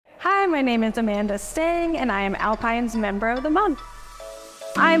Hi, my name is Amanda Stang, and I am Alpine's Member of the Month.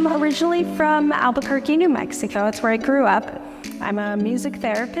 I'm originally from Albuquerque, New Mexico. It's where I grew up. I'm a music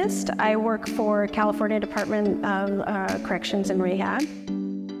therapist. I work for California Department of Corrections and Rehab.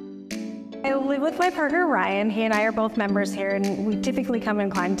 I live with my partner, Ryan. He and I are both members here, and we typically come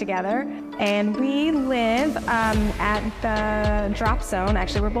and climb together. And we live at the drop zone.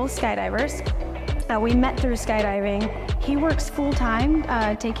 Actually, we're both skydivers. We met through skydiving. He works full-time,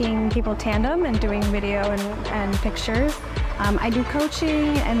 taking people tandem and doing video and pictures. I do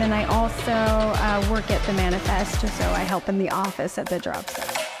coaching, and then I also work at the Manifest, so I help in the office at the drop zone.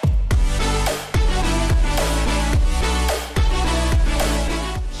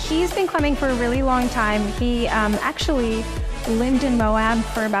 He's been climbing for a really long time. He actually lived in Moab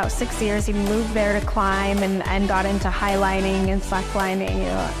for about 6 years. He moved there to climb and got into highlining and slacklining,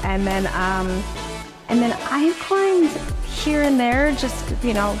 and then I climbed here and there, just,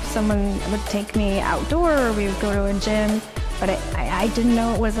 someone would take me outdoor or we would go to a gym, but I didn't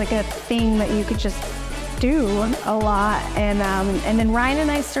know it was like a thing that you could just do a lot. And then Ryan and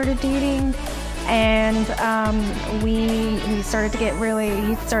I started dating, and we started to get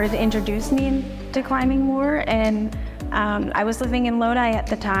he started to introduce me to climbing more. And I was living in Lodi at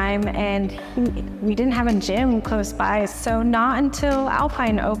the time, and we didn't have a gym close by. So not until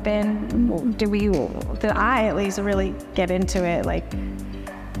Alpine opened did I at least really get into it like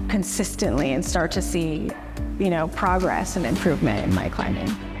consistently and start to see, progress and improvement in my climbing.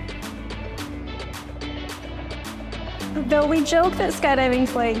 Though we joke that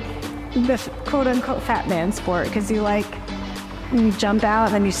skydiving's like the quote-unquote fat man sport, because you jump out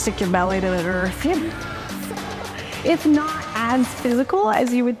and then you stick your belly to the earth. It's not as physical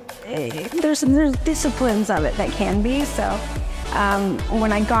as you would. There's disciplines of it that can be. So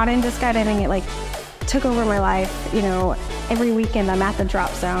when I got into skydiving, it took over my life. Every weekend I'm at the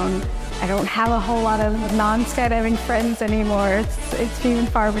drop zone. I don't have a whole lot of non-skydiving friends anymore. It's few and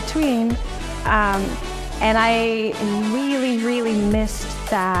far between. And I really missed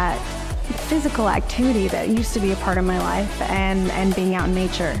that physical activity that used to be a part of my life, and being out in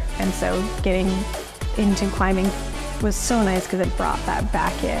nature. And so getting into climbing was so nice because it brought that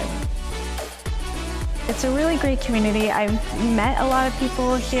back in. It's a really great community. I've met a lot of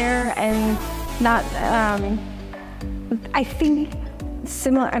people here, and I think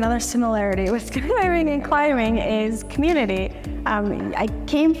another similarity with skydiving and climbing is community. I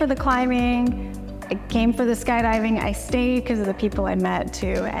came for the climbing, I came for the skydiving. I stayed because of the people I met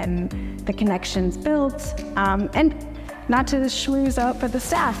too, and the connections built. And not to schmooze up, but the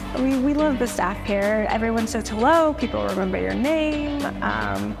staff. We love the staff here. Everyone says hello, people remember your name,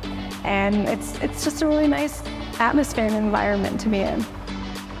 and it's just a really nice atmosphere and environment to be in.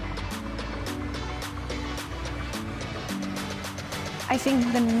 I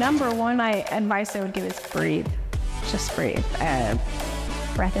think the number one advice I would give is breathe. Just breathe.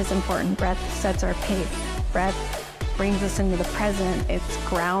 Breath is important. Breath sets our pace. Breath brings us into the present. It's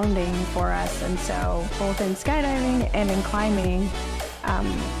grounding for us. And so both in skydiving and in climbing,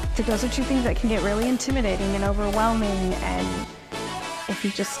 those are two things that can get really intimidating and overwhelming. And if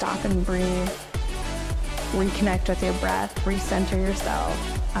you just stop and breathe, reconnect with your breath, recenter yourself,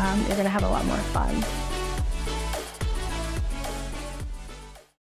 you're gonna have a lot more fun.